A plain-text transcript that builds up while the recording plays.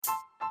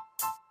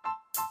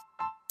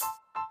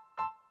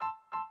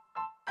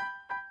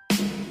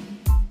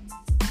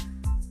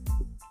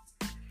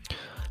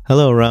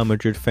Hello, Real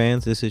Madrid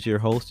fans. This is your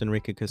host,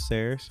 Enrique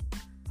Caceres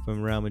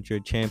from Real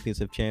Madrid Champions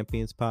of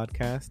Champions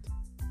podcast.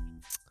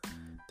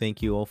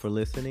 Thank you all for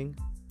listening.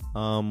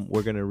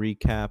 We're going to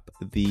recap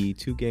the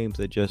two games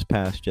that just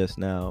passed just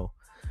now,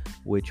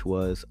 which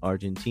was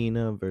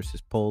Argentina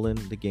versus Poland.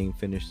 The game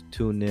finished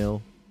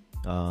 2-0.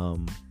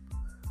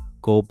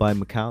 Goal by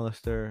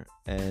McAllister,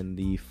 and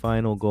the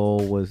final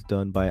goal was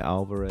done by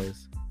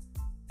Alvarez.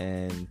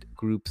 And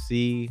Group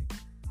C,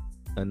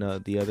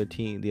 the other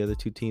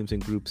two teams in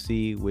Group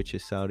C, which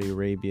is Saudi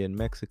Arabia and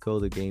Mexico,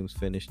 the games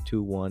finished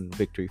 2-1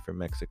 victory for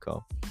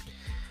Mexico.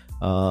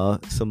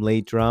 Some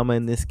late drama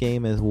in this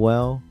game as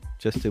well.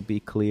 Just to be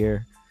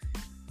clear,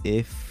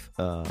 if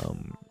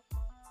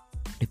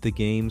the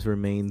games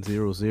remained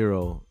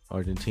 0-0,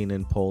 Argentina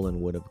and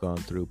Poland would have gone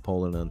through.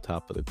 Poland on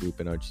top of the group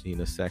and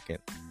Argentina second.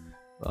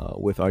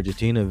 With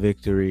Argentina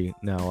victory,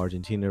 now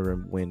Argentina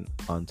win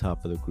on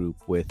top of the group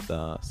with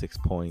 6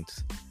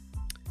 points.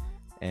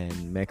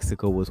 And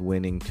Mexico was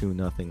winning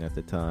 2-0 at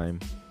the time,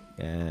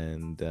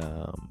 and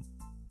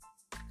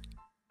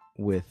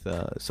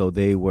so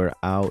they were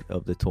out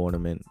of the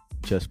tournament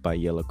just by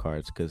yellow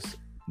cards, because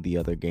the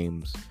other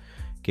games,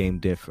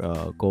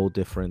 goal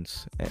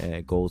difference,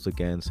 goals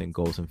against and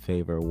goals in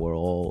favor were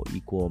all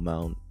equal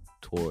amount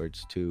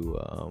towards to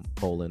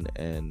Poland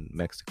and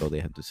Mexico. They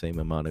had the same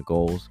amount of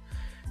goals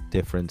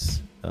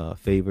difference,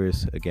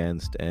 favors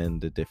against, and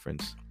the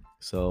difference.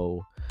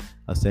 So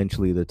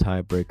essentially the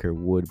tiebreaker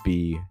would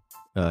be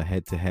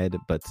head to head,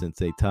 but since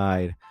they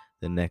tied,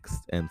 the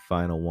next and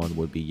final one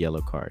would be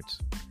yellow cards.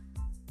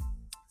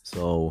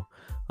 So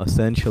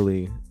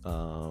essentially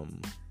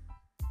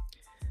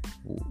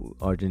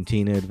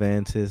Argentina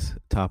advances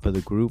top of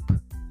the group,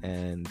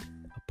 and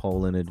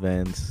Poland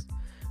advance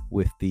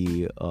with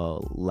the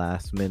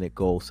last minute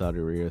goal Saudi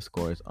Arabia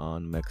scores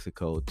on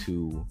Mexico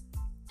to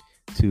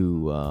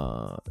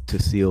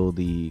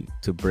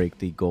break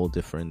the goal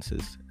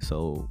differences.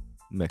 So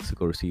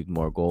Mexico received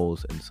more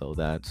goals, and so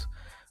that's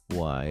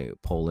why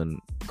Poland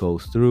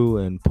goes through.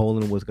 And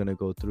Poland was going to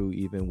go through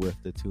even with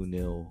the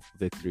 2-0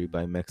 victory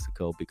by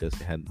Mexico, because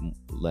they had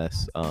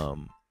less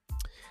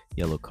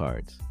yellow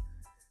cards.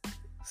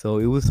 So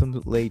it was some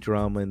late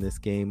drama in this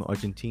game.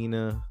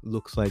 Argentina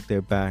looks like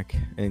they're back,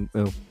 and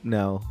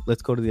now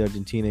let's go to the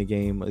Argentina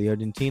game. The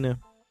Argentina,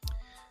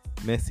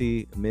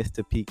 Messi missed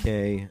a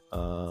PK,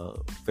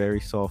 very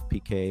soft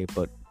PK,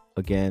 but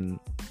again,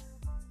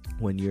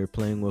 when you're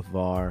playing with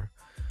VAR,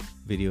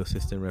 video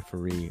assistant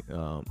referee,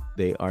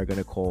 they are going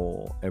to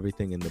call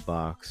everything in the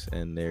box,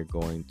 and they're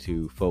going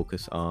to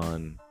focus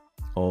on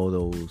all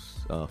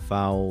those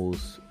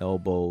fouls,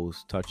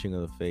 elbows, touching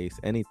of the face,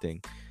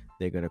 anything.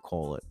 They're going to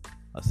call it,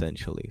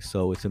 essentially.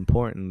 So it's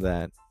important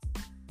that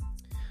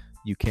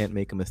you can't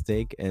make a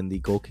mistake, and the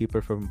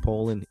goalkeeper from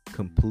Poland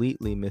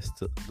completely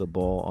missed the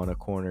ball on a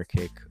corner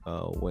kick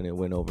when it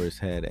went over his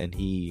head, and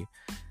he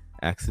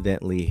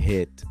accidentally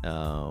hit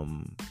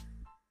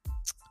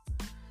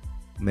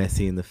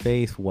Messi in the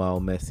face while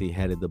Messi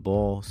headed the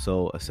ball.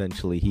 So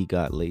essentially he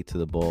got late to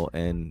the ball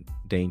and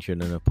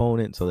endangered an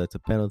opponent, so that's a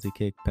penalty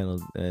kick,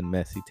 and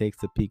Messi takes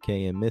the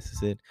PK and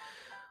misses it.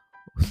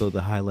 So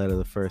the highlight of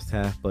the first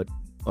half, but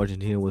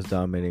Argentina was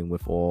dominating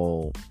with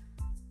all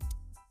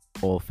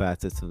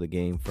facets of the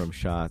game, from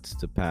shots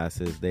to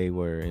passes. They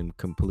were in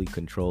complete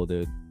control.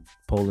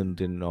 Poland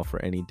didn't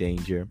offer any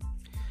danger,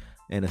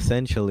 and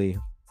essentially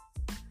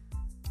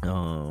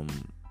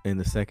in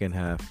the second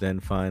half, then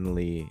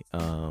finally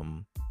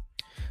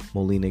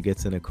Molina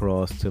gets in a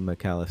cross to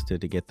McAllister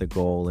to get a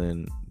goal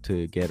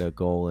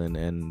in,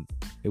 and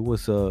it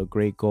was a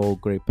great goal,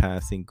 great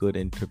passing, good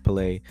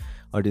interplay.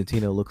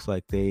 Argentina looks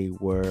like they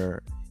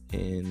were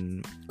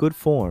in good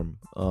form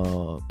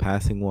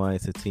passing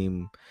wise. The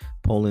team,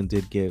 Poland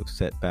did get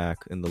set back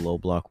in the low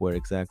block, where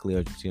exactly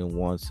Argentina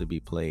wants to be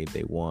played.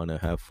 They want to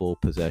have full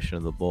possession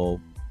of the ball,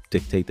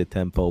 dictate the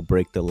tempo,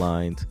 break the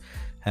lines,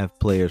 have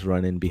players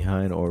run in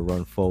behind or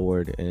run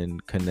forward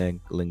and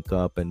connect, link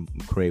up, and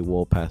create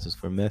wall passes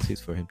for Messi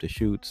for him to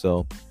shoot.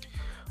 So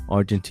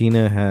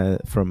Argentina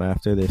had, from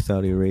after their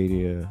Saudi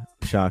Arabia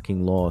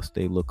shocking loss,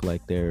 they look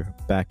like they're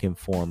back in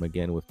form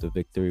again with the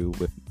victory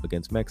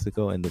against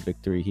Mexico and the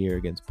victory here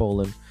against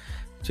Poland,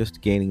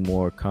 just gaining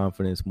more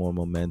confidence, more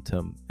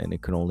momentum, and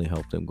it can only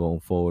help them going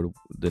forward.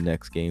 The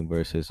next game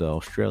versus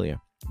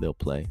Australia, they'll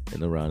play in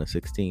the round of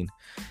 16.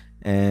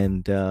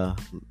 And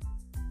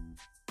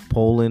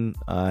Poland,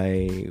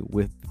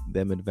 with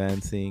them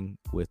advancing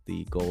with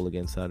the goal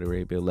against Saudi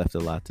Arabia, left a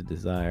lot to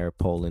desire.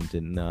 Poland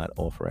did not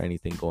offer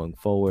anything going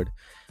forward,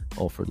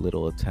 offered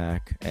little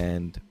attack,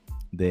 and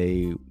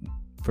they,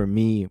 for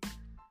me,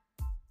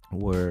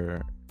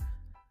 were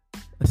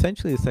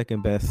essentially the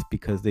second best,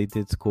 because they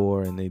did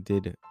score and they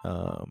did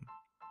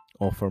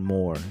offer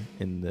more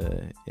in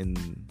the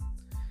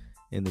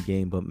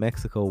game. But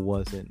Mexico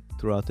wasn't.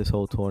 Throughout this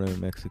whole tournament,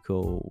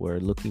 Mexico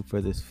were looking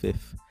for this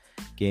fifth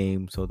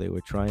game, so they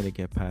were trying to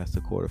get past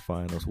the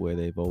quarterfinals where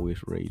they've always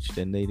reached,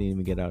 and they didn't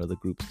even get out of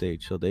the group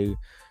stage. So they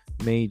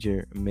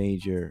major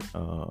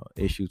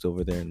issues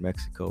over there in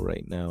Mexico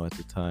right now. At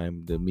the time,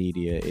 the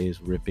media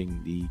is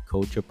ripping the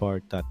coach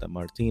apart, Tata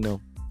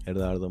Martino,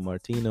 Eduardo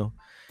Martino.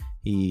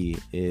 He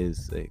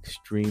is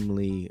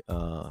extremely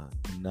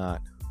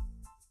not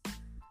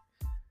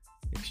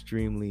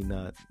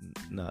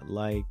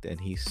liked, and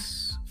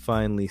he's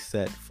finally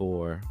set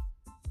for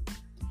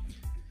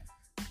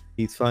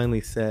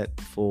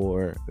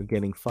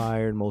getting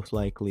fired, most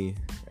likely.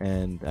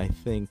 And I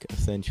think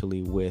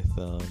essentially with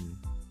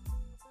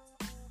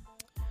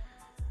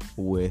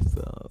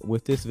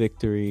this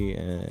victory,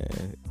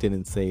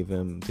 didn't save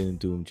him, didn't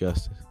do him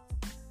justice.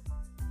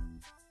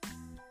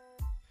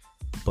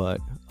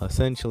 But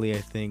essentially,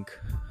 I think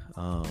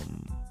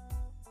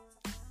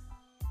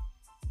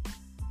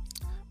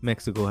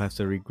Mexico has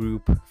to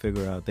regroup,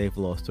 figure out they've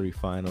lost 3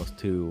 finals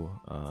to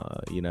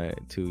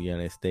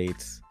United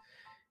States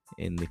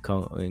in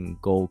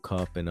Gold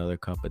Cup and other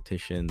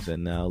competitions,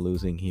 and now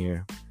losing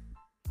here.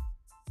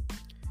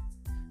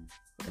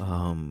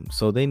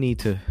 So they need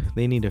to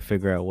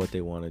figure out what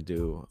they want to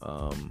do.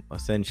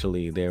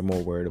 Essentially, they're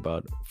more worried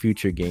about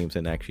future games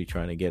and actually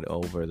trying to get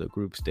over the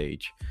group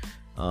stage.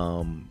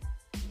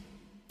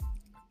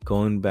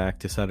 Going back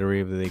to Saudi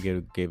Arabia, they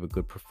gave a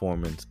good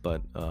performance,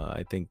 but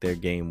I think their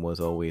game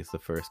was always the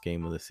first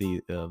game of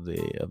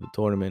the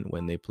tournament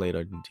when they played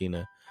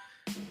Argentina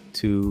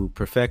to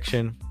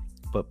perfection.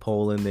 But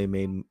Poland, they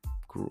made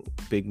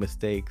big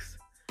mistakes,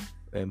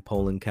 and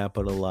Poland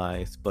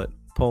capitalized. But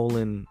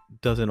Poland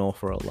doesn't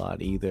offer a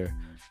lot either.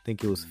 I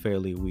think it was a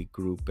fairly weak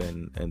group,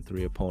 and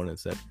 3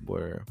 opponents that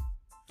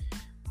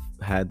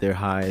had their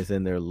highs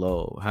and their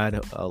low.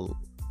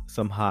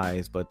 Some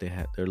highs, but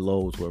their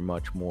lows were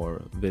much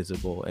more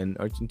visible. And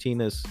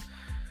Argentina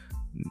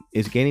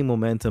is gaining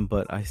momentum,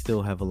 but I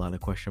still have a lot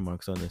of question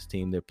marks on this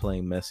team. They're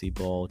playing Messi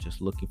ball, just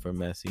looking for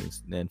Messi.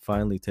 And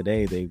finally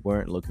today, they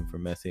weren't looking for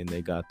Messi, and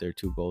they got their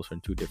 2 goals from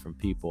 2 different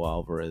people,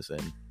 Alvarez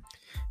and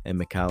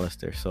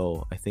McAllister.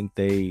 So I think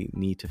they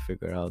need to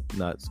figure out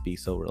not to be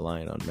so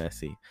reliant on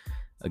Messi.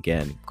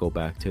 Again, go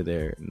back to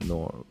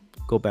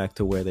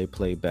where they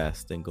play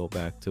best, and go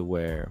back to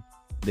where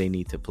they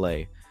need to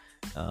play.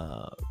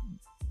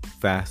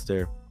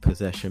 Faster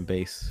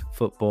possession-based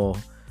football,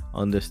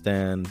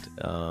 understand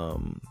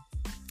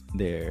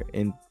their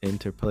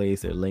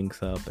interplays, their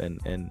links up,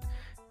 and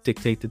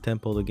dictate the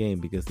tempo of the game,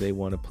 because they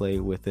want to play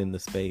within the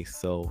space.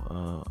 So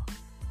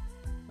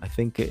I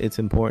think it's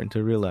important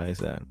to realize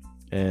that.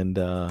 And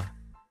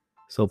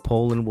so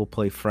Poland will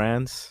play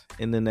France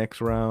in the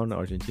next round.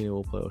 Argentina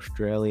will play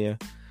Australia.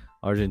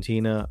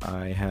 Argentina,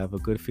 I have a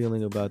good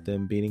feeling about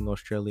them beating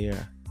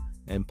Australia.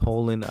 And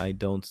Poland, I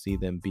don't see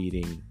them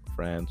beating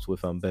France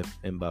with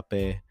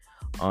Mbappe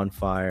on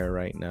fire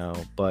right now.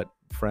 But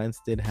France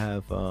did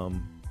have a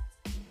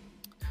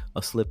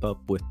slip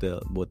up with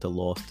the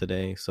loss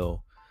today,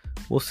 so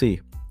we'll see.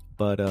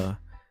 But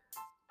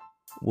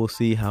we'll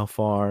see how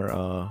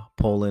far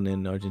Poland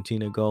and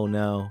Argentina go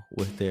now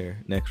with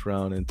their next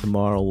round. And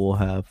tomorrow we'll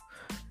have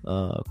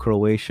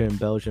Croatia and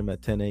Belgium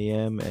at 10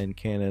 a.m. and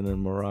Canada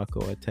and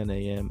Morocco at 10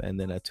 a.m. And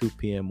then at 2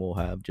 p.m. we'll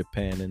have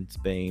Japan and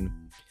Spain.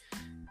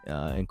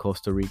 And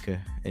Costa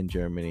Rica and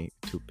Germany,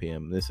 2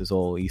 p.m. This is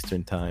all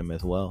Eastern time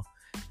as well.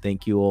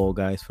 Thank you all,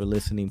 guys, for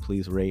listening.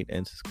 Please rate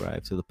and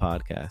subscribe to the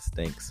podcast.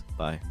 Thanks.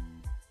 Bye.